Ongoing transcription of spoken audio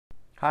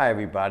Hi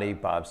everybody,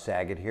 Bob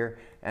Saget here,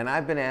 and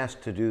I've been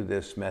asked to do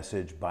this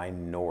message by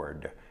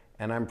NORD,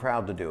 and I'm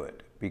proud to do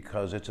it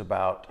because it's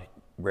about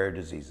rare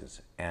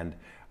diseases. And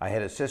I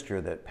had a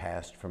sister that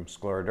passed from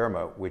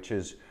scleroderma, which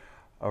is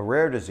a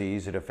rare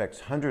disease. It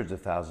affects hundreds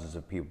of thousands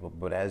of people,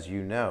 but as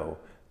you know,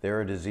 there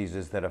are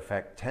diseases that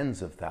affect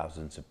tens of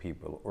thousands of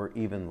people or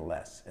even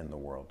less in the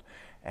world.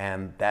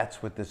 And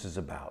that's what this is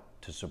about,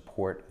 to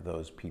support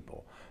those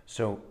people.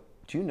 So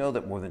do you know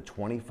that more than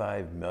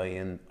 25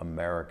 million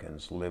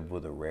Americans live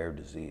with a rare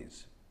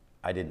disease?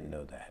 I didn't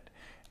know that.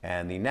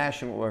 And the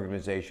National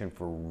Organization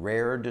for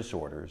Rare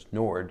Disorders,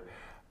 NORD,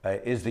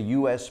 is the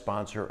U.S.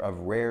 sponsor of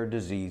Rare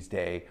Disease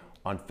Day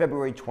on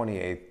February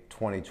 28,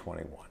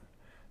 2021.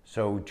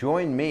 So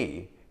join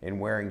me in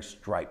wearing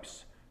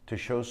stripes to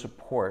show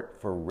support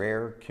for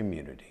rare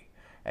community,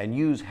 and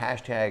use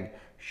hashtag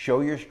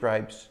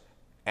 #ShowYourStripes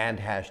and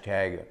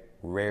hashtag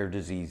Rare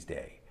Disease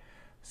Day.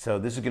 So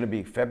this is going to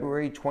be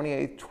February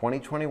 28th,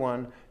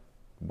 2021.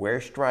 Wear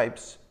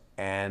stripes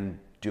and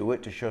do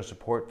it to show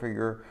support for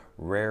your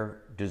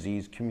rare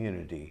disease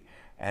community.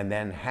 And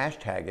then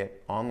hashtag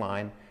it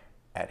online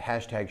at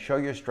hashtag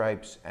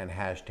 #ShowYourStripes and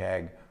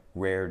hashtag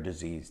Rare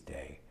Disease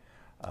Day.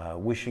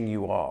 Wishing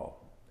you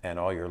all and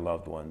all your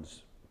loved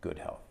ones good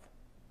health.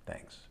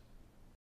 Thanks.